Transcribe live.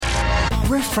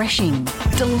refreshing,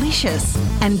 delicious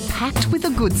and packed with the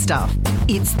good stuff.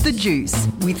 It's The Juice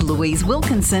with Louise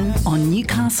Wilkinson on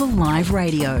Newcastle Live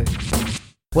Radio.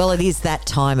 Well, it is that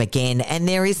time again, and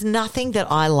there is nothing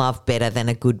that I love better than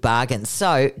a good bargain.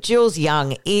 So Jules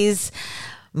Young is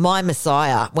my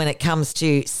messiah when it comes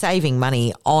to saving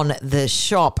money on the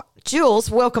shop. Jules,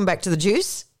 welcome back to The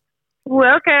Juice.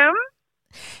 Welcome.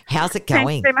 How's it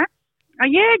going? Thanks so much. Oh,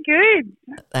 yeah, good.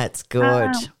 That's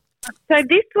good. So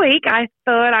this week I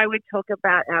thought I would talk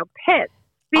about our pets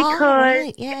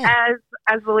because,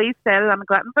 as Louise said, I'm a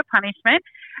glutton for punishment.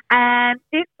 And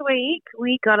this week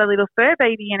we got a little fur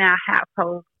baby in our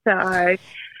household. So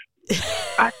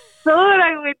I thought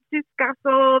I would discuss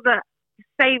all the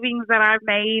savings that I've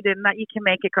made and that you can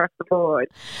make across the board.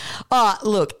 Oh,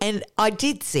 look, and I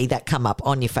did see that come up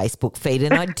on your Facebook feed,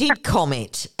 and I did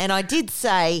comment, and I did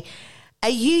say, are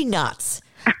you nuts?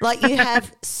 Like, you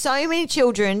have so many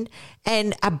children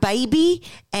and a baby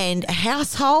and a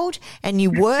household and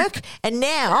you work, and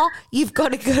now you've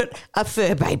got to get a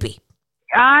fur baby.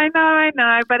 I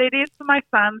know, but it is for my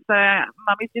son, so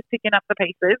Mummy's just picking up the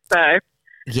pieces, so...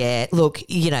 Yeah, look,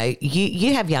 you know,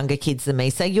 you have younger kids than me,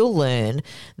 so you'll learn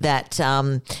that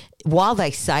while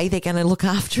they say they're going to look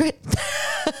after it.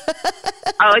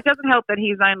 Oh, it doesn't help that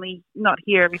he's only not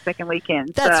here every second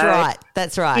weekend.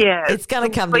 That's right. Yeah, it's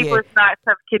going to come to you. Sleepless nights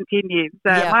have continued.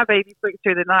 So my baby sleeps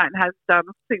through the night and has done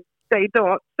since day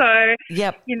dot. So,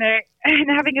 you know, and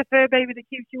having a fur baby that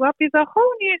keeps you up is a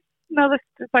whole new, another,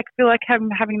 it's like, I feel like having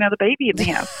another baby in the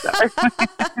house. So.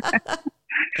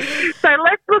 So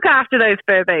let's look after those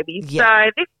fur babies. Yep.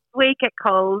 So this week at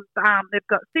Coles, they've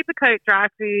got Supercoat dry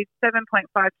food,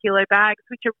 7.5 kilo bags,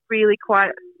 which are really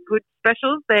quite good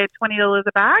specials. They're $20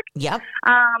 a bag. Yep.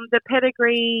 The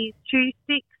Pedigree chew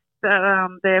sticks,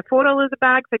 they're $4 a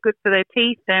bag. They're good for their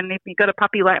teeth. And if you've got a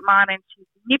puppy like mine and she's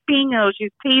nipping or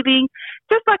she's teething,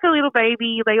 just like a little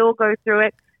baby, they all go through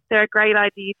it. They're a great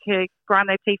idea to grind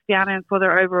their teeth down and for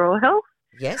their overall health.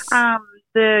 Yes.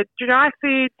 The dry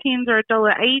food tins are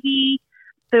 $1.80.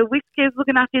 The Whiskers,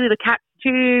 looking after your little cats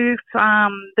too,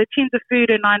 the tins of food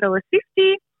are $9.50.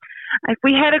 If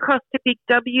we head across to Big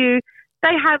W,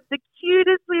 they have the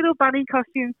cutest little bunny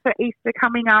costumes for Easter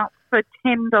coming up for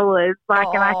 $10. And I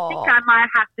think I might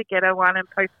have to get her one and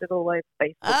post it all over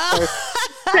Facebook.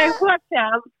 So watch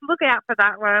out, look out for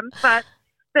that one. But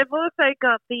they've also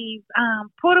got these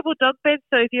portable dog beds.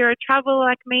 So if you're a traveler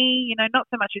like me, you know, not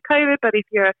so much with COVID, but if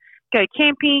you're go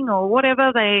camping or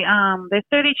whatever, they're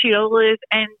 $32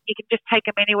 and you can just take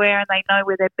them anywhere and they know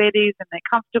where their bed is and they're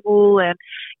comfortable and,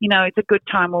 you know, it's a good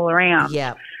time all around.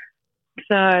 Yeah.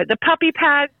 So the puppy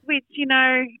pads, which, you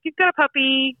know, if you've got a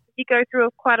puppy, you go through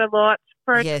quite a lot.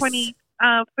 For a 25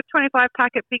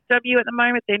 pack at Big W at the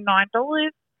moment, they're $9.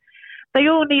 They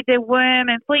all need their worm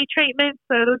and flea treatment,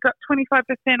 so they've got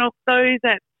 25% off those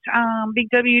at Big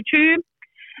W too.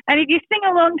 And if you sing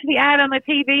along to the ad on the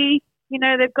TV, you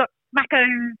know, they've got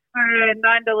Smackos for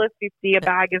 $9.50 a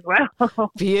bag as well.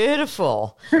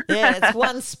 Beautiful. Yeah, it's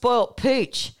one spoilt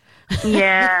pooch.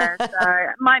 Yeah, so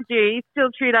mind you, he's still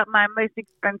chewed up my most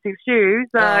expensive shoes.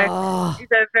 So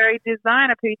he's a very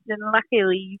designer pooch, and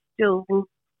luckily he's still,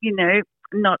 you know,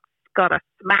 not got a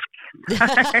smack.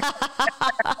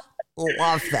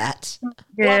 Love that.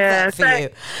 Yeah, love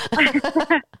that for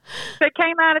you. So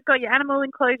Kmart have got your animal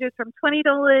enclosures from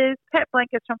 $20, pet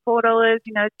blankets from $4.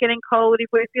 You know, it's getting cold. If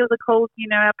we feel the cold, you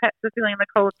know, our pets are feeling the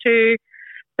cold too.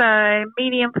 So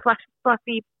medium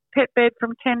fluffy pet bed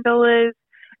from $10.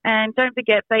 And don't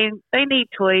forget, they need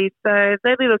toys. So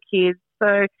they're little kids.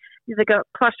 So they've got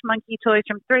plush monkey toys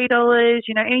from $3.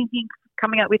 You know, anything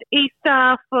coming up with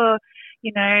Easter for,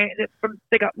 you know,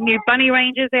 they got new bunny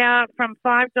ranges out from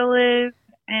 $5,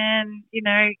 and, you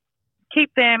know, keep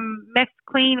them mess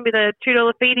clean with a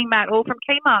 $2 feeding mat, all from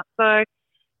Kmart. So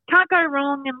can't go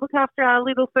wrong, and look after our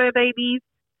little fur babies.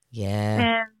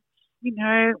 Yeah. And, you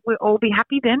know, we'll all be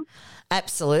happy then.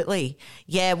 Absolutely.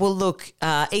 Yeah, well, look,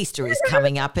 Easter is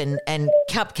coming up, and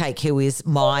Cupcake, who is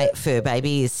my fur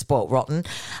baby, is spoilt rotten.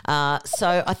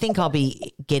 So I think I'll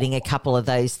be getting a couple of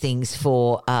those things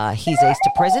for his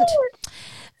Easter present.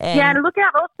 And look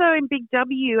out also in Big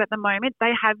W at the moment.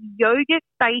 They have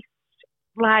yogurt-based,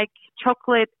 like,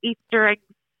 chocolate Easter eggs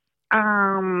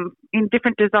in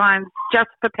different designs just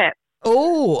for pets.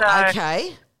 Oh,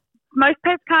 okay. Most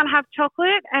pets can't have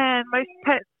chocolate, and most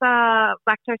pets are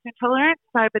lactose intolerant.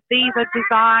 So, but these are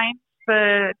designed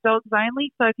for dogs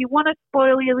only. So if you want to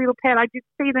spoil your little pet, I did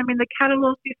see them in the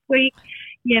catalogue this week.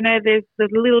 You know, there's the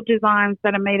little designs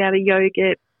that are made out of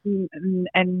yogurt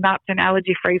and nuts and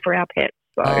allergy free for our pets.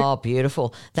 So. Oh,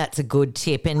 beautiful. That's a good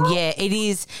tip. And yeah, it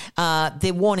is,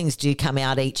 the warnings do come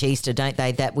out each Easter, don't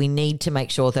they, that we need to make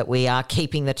sure that we are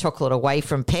keeping the chocolate away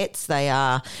from pets.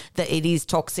 That it is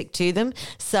toxic to them.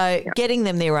 So getting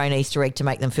them their own Easter egg to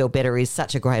make them feel better is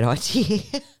such a great idea.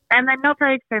 And they're not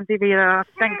very expensive either. I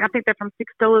think they're from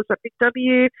 $6 at Big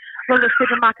W. A lot of the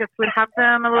supermarkets would have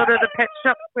them. A lot of the pet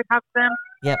shops would have them.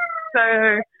 Yep.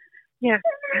 So, yes,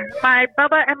 my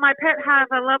Bubba and my pet have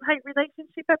a love-hate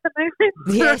relationship at the moment.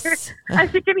 Yes.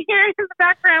 As you can hear in the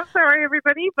background. Sorry,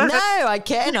 everybody. But. No, I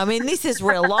can. I mean, this is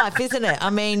real life, isn't it? I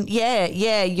mean,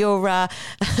 yeah, you're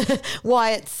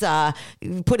Wyatt's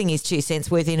putting his 2 cents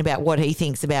worth in about what he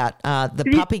thinks about the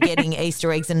puppy getting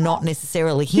Easter eggs and not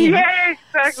necessarily him. Yeah,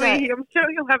 exactly. So, I'm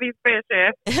sure he'll have his fair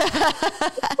share.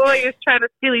 The boy is trying to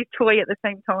steal his toy at the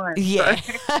same time. Yeah,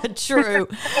 true.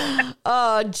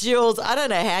 Oh, Jules, I don't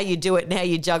know how you do it and how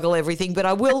you juggle everything, but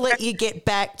I will let you get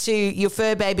back to your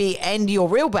fur baby and your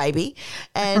real baby.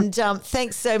 And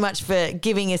thanks so much for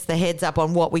giving us the heads up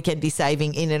on what we can be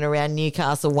saving in and around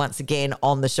Newcastle once again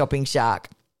on the Shopping Shark.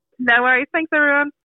 No worries. Thanks, everyone.